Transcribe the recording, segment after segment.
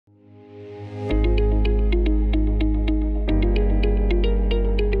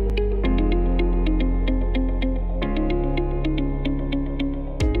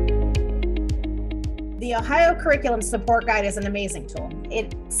curriculum support guide is an amazing tool.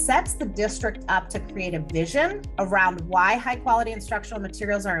 It sets the district up to create a vision around why high quality instructional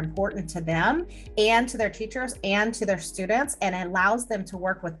materials are important to them and to their teachers and to their students, and it allows them to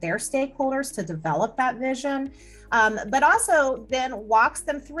work with their stakeholders to develop that vision. But also then walks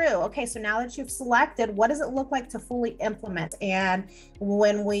them through, okay, so now that you've selected, what does it look like to fully implement? And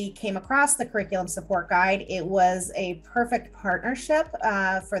when we came across the curriculum support guide, it was a perfect partnership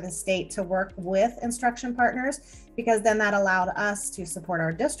for the state to work with instruction partners, because then that allowed us to support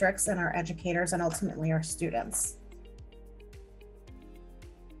our districts and our educators and ultimately our students.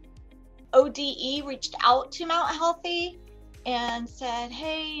 ODE reached out to Mount Healthy and said,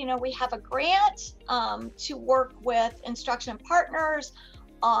 hey, you know, we have a grant to work with instruction partners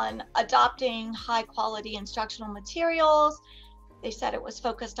on adopting high quality instructional materials. They said it was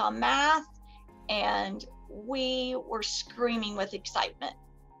focused on math, and we were screaming with excitement.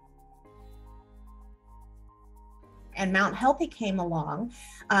 And Mount Healthy came along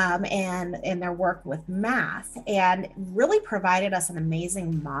and their work with math, and really provided us an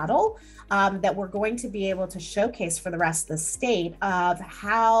amazing model that we're going to be able to showcase for the rest of the state of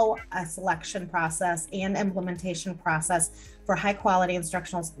how a selection process and implementation process for high quality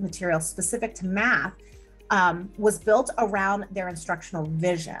instructional materials specific to math was built around their instructional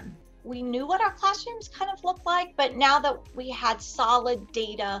vision. We knew what our classrooms kind of looked like, but now that we had solid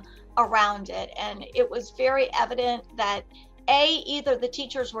data around it, and it was very evident that either the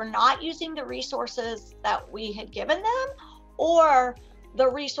teachers were not using the resources that we had given them, or the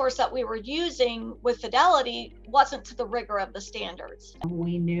resource that we were using with Fidelity wasn't to the rigor of the standards.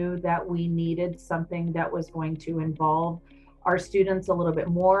 We knew that we needed something that was going to involve our students a little bit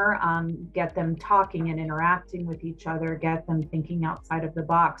more, get them talking and interacting with each other, get them thinking outside of the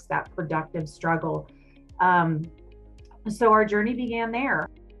box, that productive struggle. So our journey began there.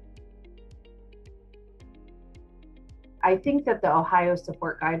 I think that the Ohio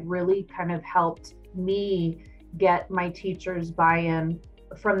Support Guide really kind of helped me get my teachers buy-in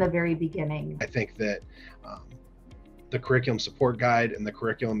from the very beginning. I think that the curriculum support guide and the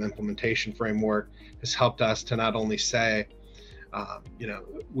curriculum implementation framework has helped us to not only say, you know,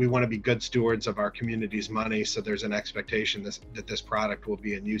 we want to be good stewards of our community's money, so there's an expectation that this product will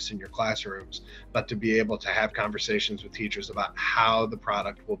be in use in your classrooms, but to be able to have conversations with teachers about how the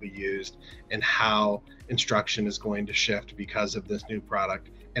product will be used and how instruction is going to shift because of this new product,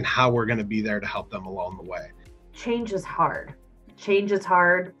 and how we're going to be there to help them along the way. Change is hard. Change is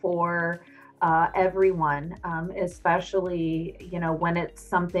hard for everyone, especially, you know, when it's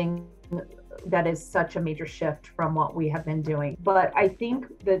something that is such a major shift from what we have been doing. But I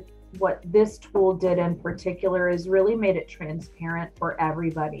think that what this tool did in particular is really made it transparent for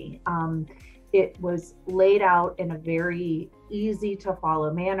everybody. It was laid out in a very easy to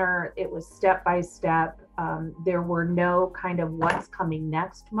follow manner. It was step by step. There were no kind of what's coming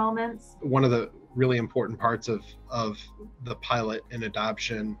next moments. One of the really important parts of the pilot and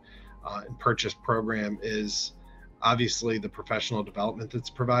adoption and purchase program is obviously the professional development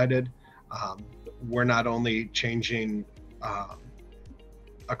that's provided. We're not only changing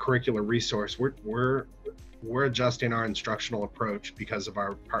a curricular resource, we're adjusting our instructional approach because of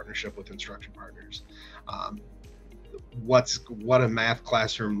our partnership with instruction partners. What a math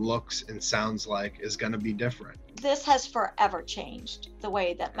classroom looks and sounds like is going to be different. This has forever changed the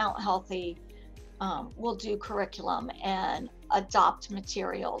way that Mount Healthy will do curriculum and adopt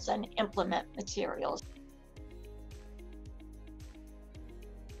materials and implement materials.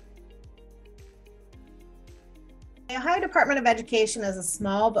 The Ohio Department of Education is a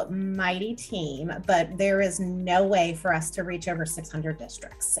small but mighty team, but there is no way for us to reach over 600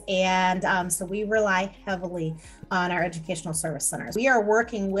 districts. And so we rely heavily on our educational service centers. We are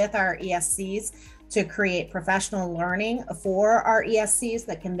working with our ESCs to create professional learning for our ESCs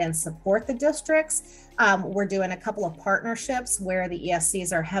that can then support the districts. We're doing a couple of partnerships where the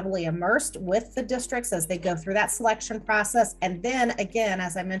ESCs are heavily immersed with the districts as they go through that selection process. And then again,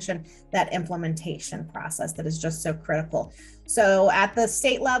 as I mentioned, that implementation process that is just so critical. So at the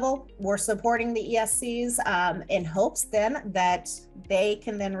state level, we're supporting the ESCs in hopes then that they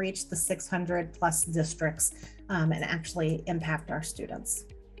can then reach the 600 plus districts and actually impact our students.